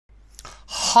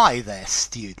Hi there,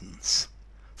 students.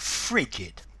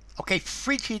 Frigid. Okay,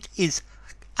 frigid is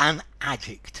an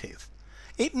adjective.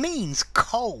 It means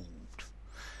cold.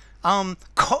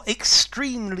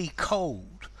 Extremely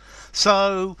cold.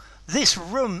 So this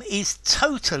room is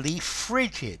totally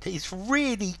frigid. It's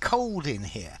really cold in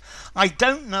here. I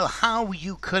don't know how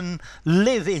you can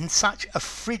live in such a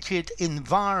frigid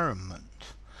environment.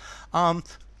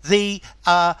 The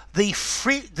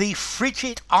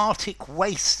frigid Arctic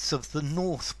wastes of the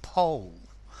North Pole.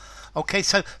 Okay,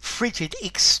 so frigid,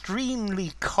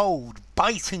 extremely cold,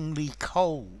 bitingly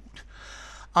cold.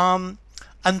 And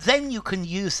then you can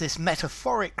use this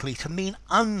metaphorically to mean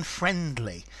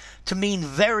unfriendly, to mean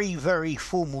very, very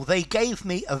formal. They gave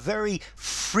me a very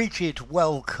frigid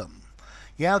welcome.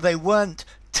 Yeah, they weren't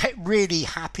really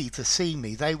happy to see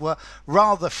me. They were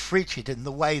rather frigid in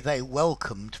the way they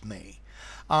welcomed me.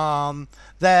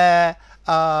 Their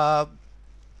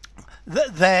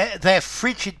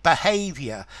frigid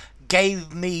behavior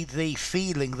gave me the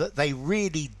feeling that they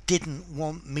really didn't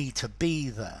want me to be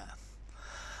there.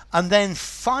 And then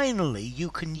finally, you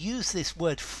can use this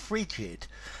word frigid.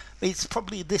 It's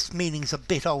probably, this meaning's a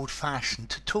bit old-fashioned,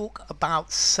 to talk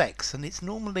about sex, and it's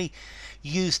normally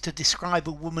used to describe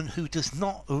a woman who does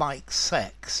not like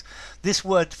sex. This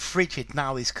word frigid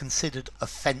now is considered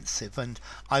offensive, and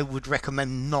I would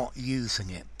recommend not using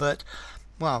it. But,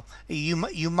 well,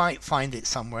 you might find it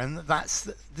somewhere, and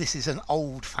this is an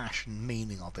old-fashioned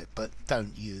meaning of it, but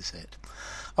don't use it.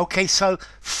 Okay, so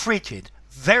frigid,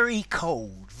 very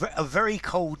cold, a very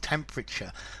cold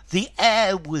temperature. The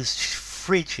air was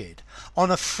frigid.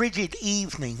 On a frigid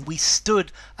evening, we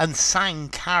stood and sang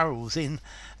carols in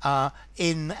a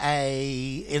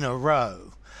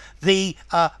row. The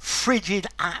frigid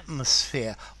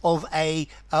atmosphere of a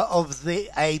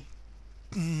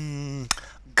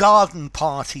garden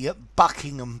party at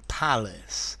Buckingham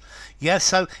Palace. Yeah,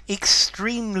 so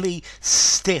extremely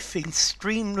stiff,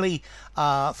 extremely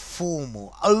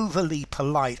formal, overly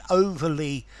polite,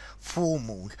 overly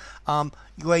formal,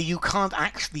 where you can't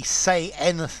actually say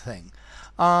anything.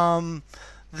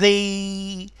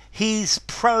 His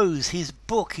prose, his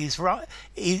book is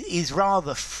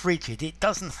rather frigid. It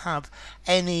doesn't have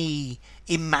any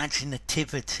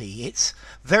imaginativity. It's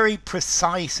very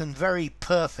precise and very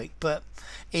perfect, but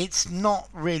it's not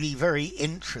really very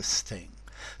interesting.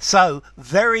 So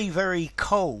very, very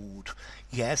cold,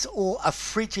 yes, or a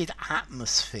frigid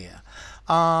atmosphere.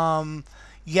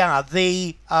 Yeah,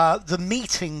 the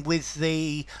meeting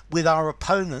with our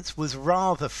opponents was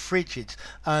rather frigid,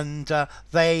 and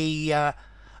they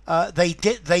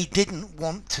didn't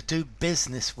want to do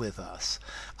business with us.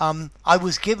 I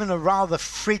was given a rather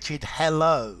frigid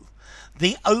hello.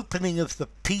 The opening of the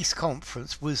peace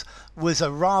conference was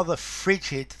a rather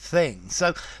frigid thing.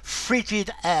 So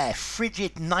frigid air,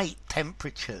 frigid night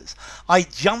temperatures. I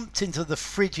jumped into the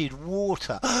frigid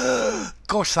water.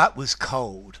 Gosh, that was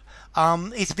cold.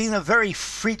 It's been a very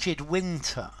frigid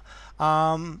winter.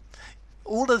 All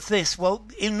of this, well,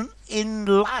 in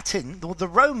Latin, or the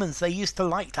Romans, they used to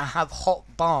like to have hot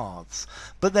baths.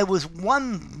 But there was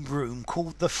one room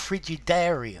called the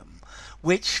Frigidarium,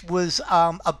 which was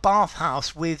a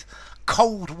bathhouse with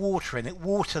cold water in it,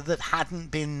 water that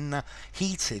hadn't been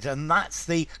heated, and that's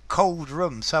the cold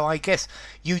room. So I guess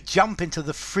you jump into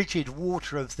the frigid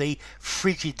water of the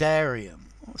Frigidarium.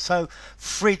 So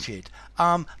frigid,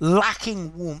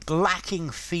 lacking warmth,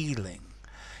 lacking feeling.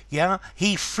 Yeah,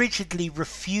 he frigidly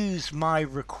refused my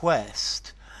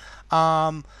request.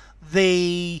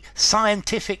 The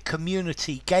scientific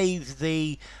community gave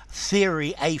the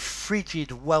theory a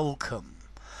frigid welcome.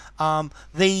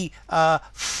 The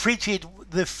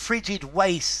frigid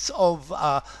wastes of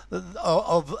a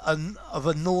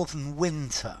northern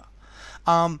winter.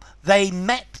 They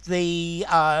met the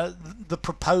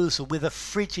proposal with a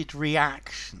frigid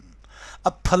reaction. A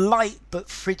polite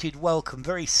but frigid welcome,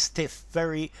 very stiff,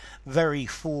 very, very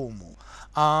formal.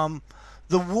 The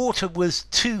water was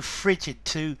too frigid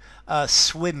to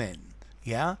swim in.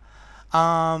 Yeah.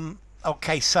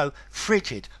 Okay, so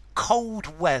frigid,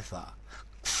 cold weather.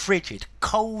 Frigid,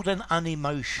 cold and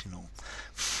unemotional.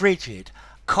 Frigid,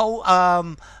 cold,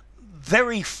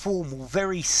 very formal,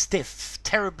 very stiff,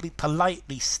 terribly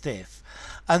politely stiff.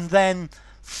 And then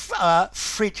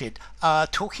frigid,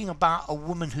 talking about a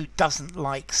woman who doesn't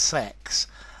like sex,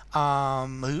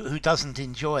 who doesn't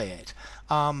enjoy it.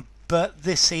 But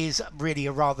this is really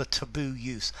a rather taboo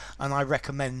use, and I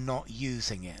recommend not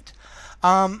using it.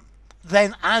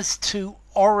 Then as to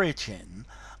origin,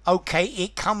 okay,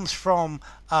 it comes from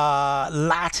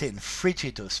Latin,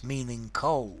 frigidus, meaning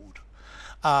cold.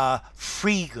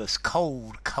 Frigus,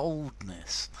 cold,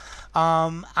 coldness.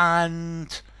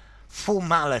 And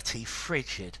Formality,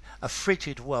 frigid, a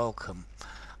frigid welcome.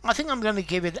 I think I'm going to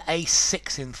give it a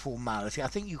 6 in formality. I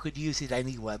think you could use it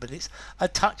anywhere, but it's a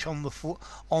touch on the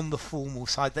formal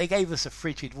side. They gave us a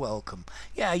frigid welcome.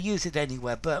 Yeah, use it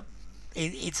anywhere, but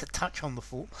it's a touch on the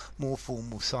more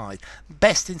formal side.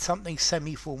 Best in something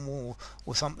semi-formal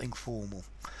or something formal.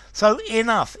 So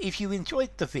enough. If you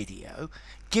enjoyed the video,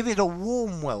 give it a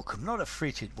warm welcome, not a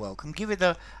frigid welcome. Give it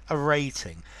a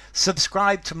rating.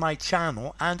 Subscribe to my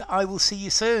channel, and I will see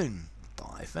you soon.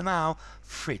 Bye for now.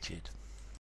 Frigid.